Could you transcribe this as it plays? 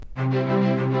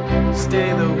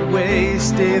Stay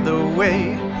the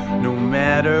way, no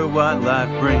matter what life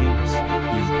brings.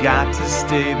 You've got to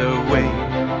stay the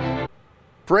way.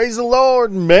 Praise the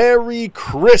Lord. Merry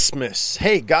Christmas.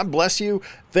 Hey, God bless you.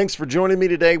 Thanks for joining me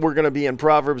today. We're going to be in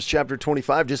Proverbs chapter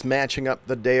 25, just matching up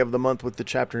the day of the month with the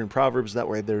chapter in Proverbs. That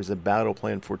way there's a battle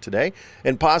plan for today.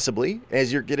 And possibly,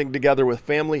 as you're getting together with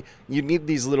family, you need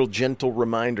these little gentle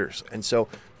reminders. And so,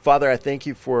 Father, I thank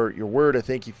you for your word. I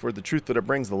thank you for the truth that it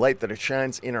brings, the light that it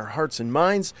shines in our hearts and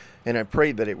minds. And I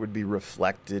pray that it would be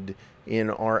reflected in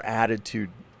our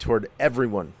attitude toward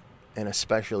everyone, and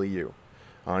especially you,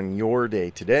 on your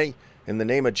day today. In the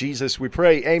name of Jesus, we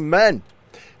pray. Amen.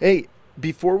 Hey,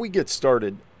 before we get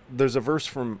started, there's a verse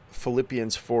from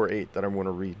Philippians 4:8 that I want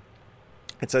to read.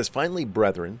 It says, "Finally,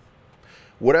 brethren,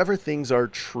 whatever things are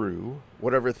true,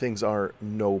 whatever things are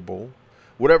noble,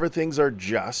 whatever things are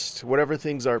just, whatever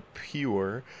things are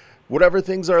pure, whatever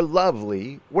things are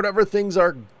lovely, whatever things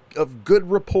are of good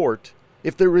report,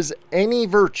 if there is any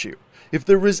virtue, if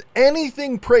there is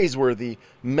anything praiseworthy,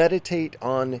 meditate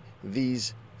on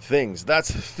these things." That's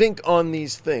think on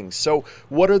these things. So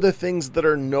what are the things that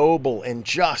are noble and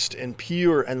just and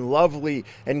pure and lovely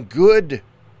and good,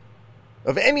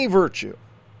 of any virtue,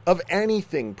 of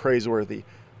anything praiseworthy?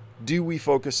 Do we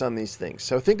focus on these things?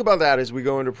 So think about that as we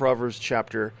go into Proverbs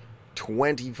chapter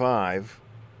 25,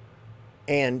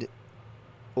 and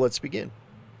let's begin.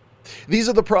 These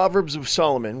are the Proverbs of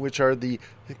Solomon, which are the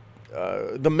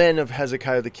men of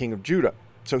Hezekiah, the king of Judah.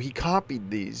 So he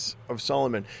copied these of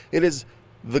Solomon. It is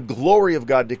the glory of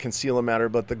God to conceal a matter,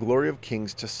 but the glory of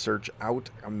kings to search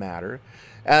out a matter.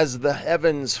 As the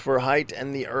heavens for height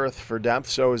and the earth for depth,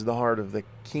 so is the heart of the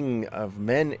king of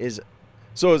men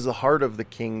so is the heart of the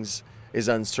kings is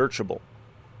unsearchable.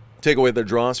 Take away the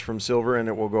dross from silver, and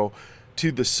it will go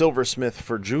to the silversmith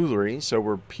for jewelry, so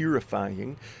we're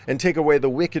purifying. And take away the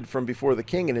wicked from before the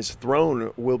king, and his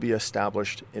throne will be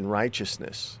established in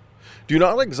righteousness. Do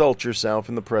not exalt yourself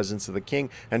in the presence of the king,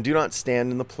 and do not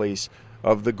stand in the place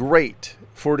of the great.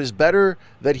 For it is better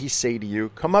that he say to you,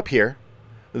 "Come up here,"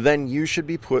 than you should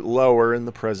be put lower in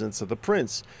the presence of the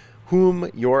prince, whom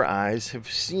your eyes have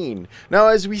seen. Now,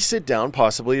 as we sit down,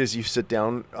 possibly as you sit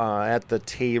down at the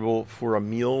table for a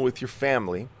meal with your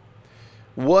family,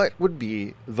 what would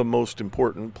be the most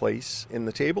important place in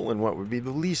the table, and what would be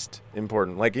the least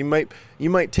important? Like you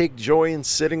might take joy in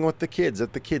sitting with the kids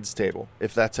at the kids' table,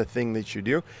 if that's a thing that you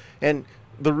do. And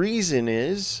the reason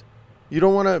is you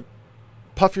don't want to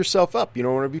puff yourself up. You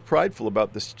don't want to be prideful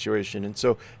about the situation. And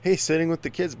so, hey, sitting with the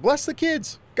kids, bless the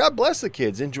kids. God bless the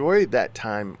kids. Enjoy that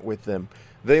time with them.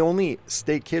 They only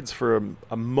stay kids for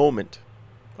a moment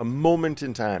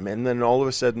in time. And then all of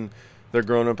a sudden, they're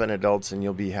grown up and adults, and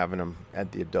you'll be having them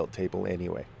at the adult table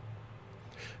anyway.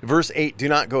 Verse 8, "Do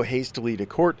not go hastily to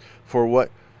court, for what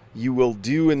you will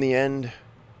do in the end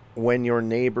when your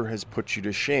neighbor has put you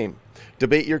to shame.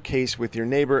 Debate your case with your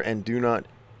neighbor, and do not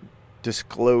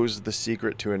disclose the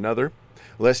secret to another,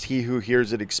 lest he who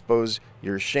hears it expose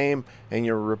your shame, and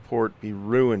your report be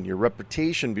ruined, your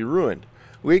reputation be ruined."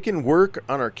 We can work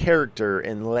on our character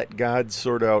and let God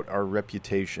sort out our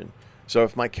reputation. So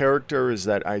if my character is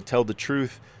that I tell the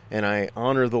truth and I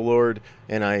honor the Lord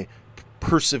and I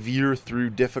persevere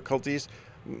through difficulties,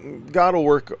 God will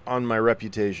work on my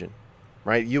reputation,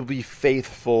 right? You'll be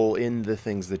faithful in the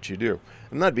things that you do.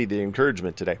 And that'd be the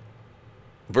encouragement today.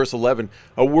 Verse 11,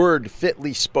 "A word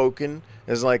fitly spoken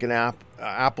is like an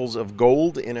apples of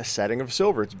gold in a setting of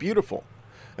silver." It's beautiful.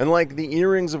 "And like the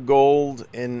earrings of gold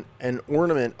in an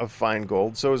ornament of fine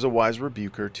gold, so is a wise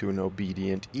rebuker to an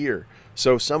obedient ear."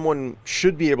 So someone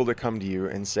should be able to come to you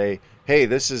and say, "Hey,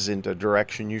 this isn't a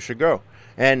direction you should go."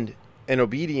 And an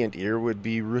obedient ear would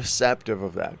be receptive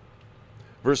of that.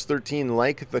 Verse 13,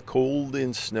 "Like the cold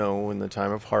in snow in the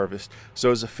time of harvest,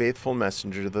 so is a faithful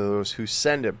messenger to those who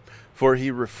send him. For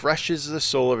he refreshes the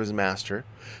soul of his master,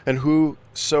 and who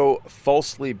so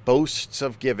falsely boasts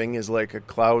of giving is like a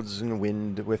clouds and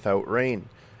wind without rain."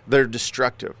 They're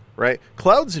destructive, right?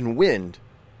 Clouds and wind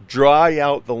dry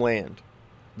out the land.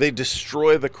 They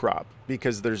destroy the crop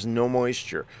because there's no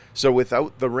moisture. So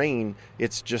without the rain,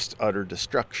 it's just utter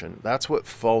destruction. That's what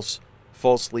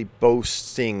falsely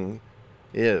boasting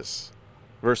is.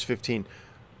 Verse 15,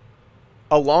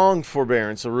 By long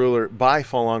forbearance a ruler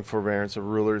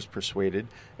is persuaded,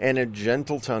 and a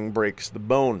gentle tongue breaks the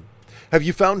bone. Have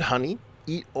you found honey?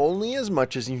 Eat only as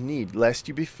much as you need, lest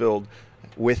you be filled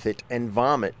with it and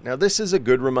vomit. Now this is a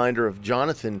good reminder of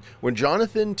Jonathan. When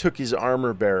Jonathan took his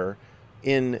armor bearer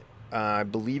in, I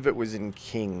believe it was in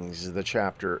Kings, the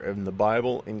chapter in the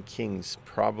Bible, in Kings,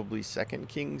 probably 2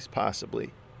 Kings,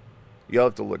 possibly. You'll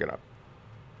have to look it up.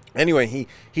 Anyway,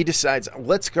 he decides,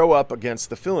 let's go up against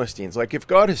the Philistines. Like, if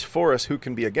God is for us, who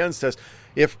can be against us?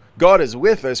 If God is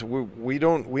with us, we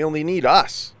only need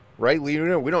us, right? We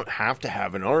don't have to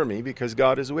have an army because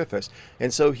God is with us.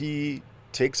 And so he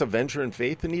takes a venture in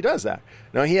faith, and he does that.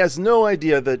 Now, he has no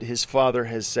idea that his father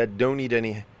has said, don't eat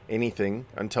anything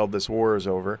until this war is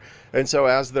over. And so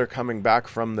as they're coming back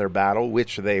from their battle,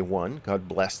 which they won, God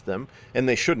blessed them, and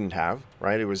they shouldn't have,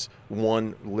 right? It was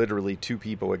literally two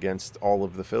people against all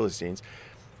of the Philistines.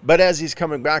 But as he's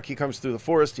coming back, he comes through the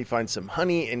forest, he finds some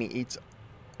honey, and he eats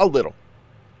a little,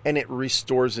 and it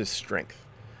restores his strength.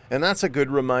 And that's a good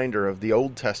reminder of the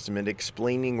Old Testament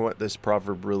explaining what this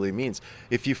proverb really means.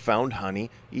 If you found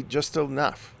honey, eat just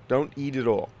enough. Don't eat it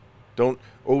all. Don't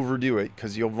overdo it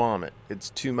because you'll vomit. It's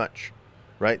too much,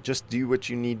 right? Just do what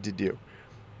you need to do.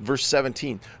 Verse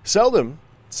 17, seldom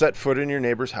set foot in your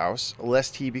neighbor's house,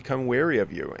 lest he become weary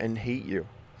of you and hate you.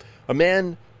 A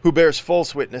man who bears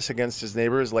false witness against his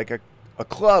neighbor is like a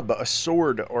club, a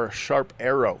sword, or a sharp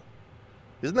arrow.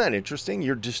 Isn't that interesting?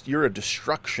 You're a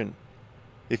destruction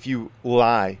if you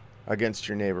lie against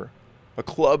your neighbor. A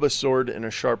club, a sword, and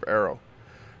a sharp arrow.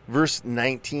 Verse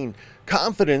 19,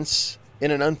 confidence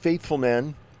in an unfaithful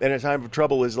man in a time of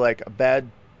trouble is like a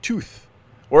bad tooth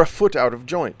or a foot out of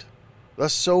joint.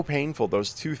 That's so painful,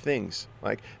 those two things.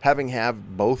 Like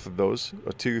have both of those,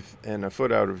 a tooth and a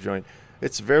foot out of joint.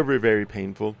 It's very, very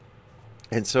painful.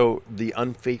 And so the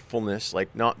unfaithfulness,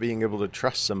 like not being able to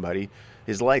trust somebody,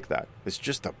 is like that. It's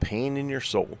just a pain in your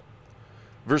soul.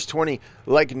 Verse 20,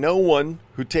 like no one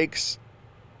who takes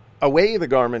away the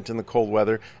garment in the cold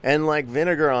weather, and like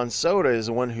vinegar on soda is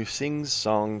one who sings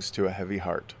songs to a heavy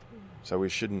heart. So we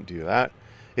shouldn't do that.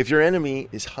 If your enemy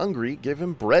is hungry, give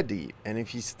him bread to eat, and if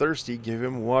he's thirsty, give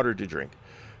him water to drink.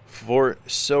 For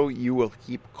so you will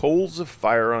heap coals of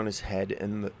fire on his head,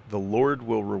 and the Lord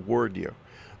will reward you.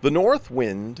 The north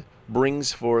wind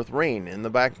brings forth rain, and the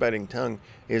backbiting tongue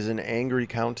is an angry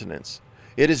countenance.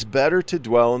 It is better to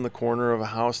dwell in the corner of a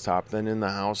housetop than in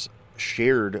the house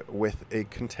shared with a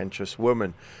contentious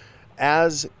woman.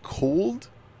 As cold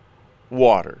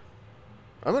water.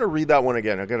 I'm going to read that one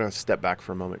again. I'm going to step back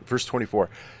for a moment. Verse 24.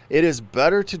 It is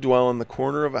better to dwell in the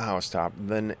corner of a housetop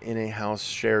than in a house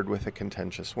shared with a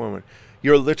contentious woman.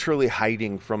 You're literally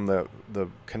hiding from the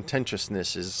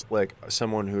contentiousness is like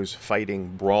someone who's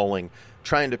fighting, brawling,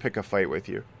 trying to pick a fight with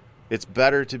you. It's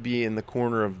better to be in the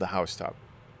corner of the housetop.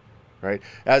 Right?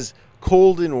 As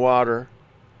cold in water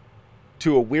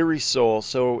to a weary soul,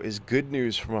 so is good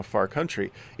news from a far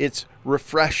country. It's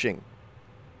refreshing.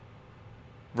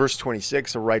 Verse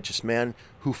 26, a righteous man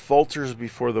who falters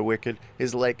before the wicked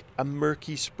is like a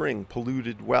murky spring,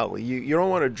 polluted well. You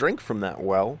don't want to drink from that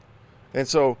well. And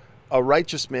so a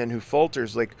righteous man who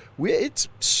falters, it's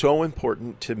so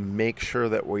important to make sure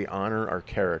that we honor our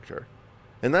character.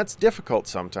 And that's difficult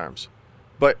sometimes.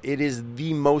 But it is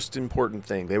the most important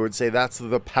thing. They would say that's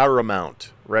the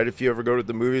paramount, right? If you ever go to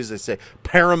the movies, they say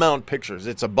Paramount Pictures.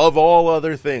 It's above all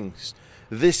other things.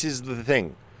 This is the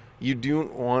thing. You do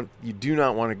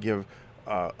not want to give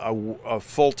a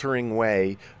faltering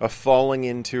way, a falling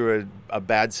into a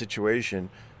bad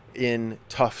situation in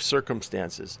tough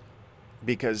circumstances,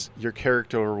 because your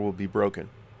character will be broken.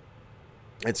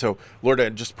 And so, Lord, I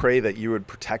just pray that you would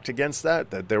protect against that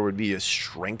there would be a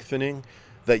strengthening,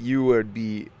 that you would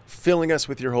be filling us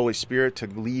with your Holy Spirit to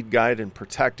lead, guide, and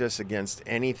protect us against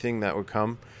anything that would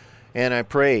come. And I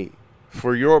pray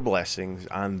for your blessings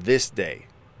on this day.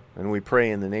 And we pray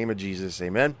in the name of Jesus,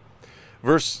 amen.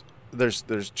 There's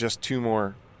just two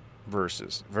more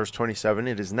verses. Verse 27,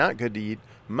 it is not good to eat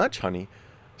much honey,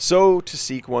 so to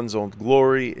seek one's own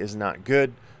glory is not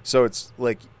good. So it's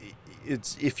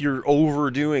if you're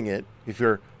overdoing it, if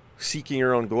you're seeking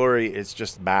your own glory, it's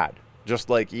just bad. Just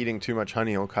like eating too much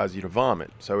honey will cause you to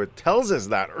vomit. So it tells us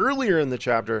that earlier in the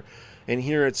chapter, and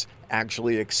here it's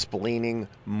actually explaining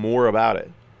more about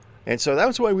it. And so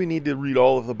that's why we need to read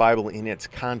all of the Bible in its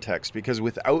context, because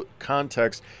without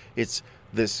context, it's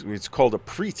called a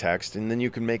pretext, and then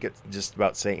you can make it just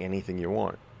about say anything you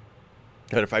want.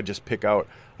 And if I just pick out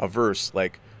a verse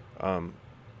I'm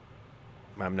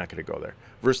not going to go there.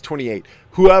 Verse 28,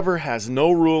 whoever has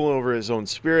no rule over his own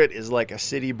spirit is like a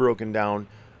city broken down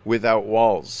without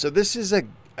walls. So this is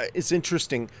it's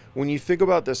interesting when you think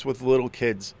about this with little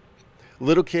kids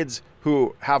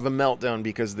who have a meltdown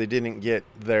because they didn't get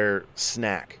their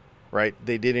snack, right?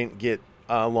 They didn't get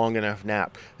a long enough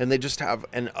nap, and they just have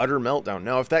an utter meltdown.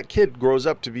 Now, if that kid grows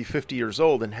up to be 50 years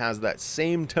old and has that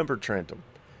same temper tantrum,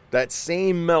 that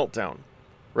same meltdown,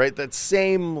 right? That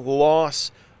same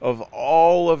loss of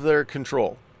all of their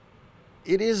control,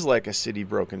 it is like a city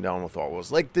broken down with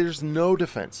walls. Like there's no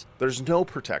defense. There's no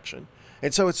protection.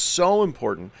 And so it's so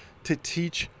important to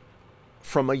teach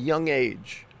from a young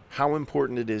age how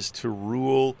important it is to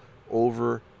rule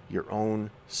over your own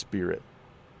spirit.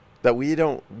 That we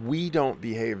don't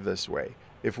behave this way.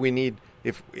 If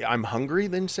I'm hungry,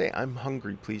 then say, I'm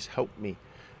hungry, please help me.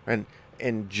 And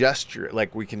gesture,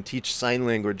 like we can teach sign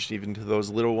language even to those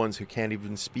little ones who can't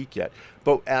even speak yet.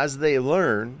 But as they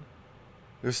learn,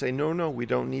 they'll say, no, we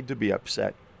don't need to be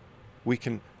upset. We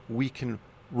can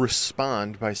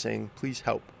respond by saying, please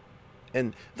help.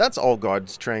 And that's all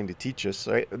God's trying to teach us,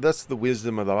 right? That's the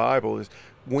wisdom of the Bible, is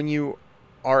when you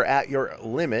are at your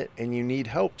limit and you need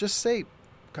help, just say,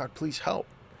 God, please help.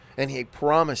 And he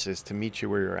promises to meet you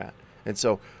where you're at. And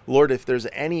so, Lord, if there's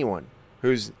anyone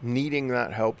who's needing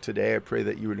that help today, I pray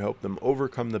that you would help them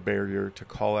overcome the barrier to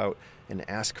call out and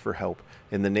ask for help.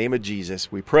 In the name of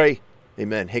Jesus, we pray.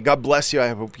 Amen. Hey, God bless you. I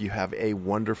hope you have a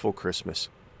wonderful Christmas.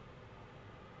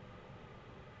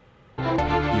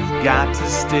 You've got to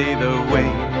stay the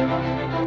way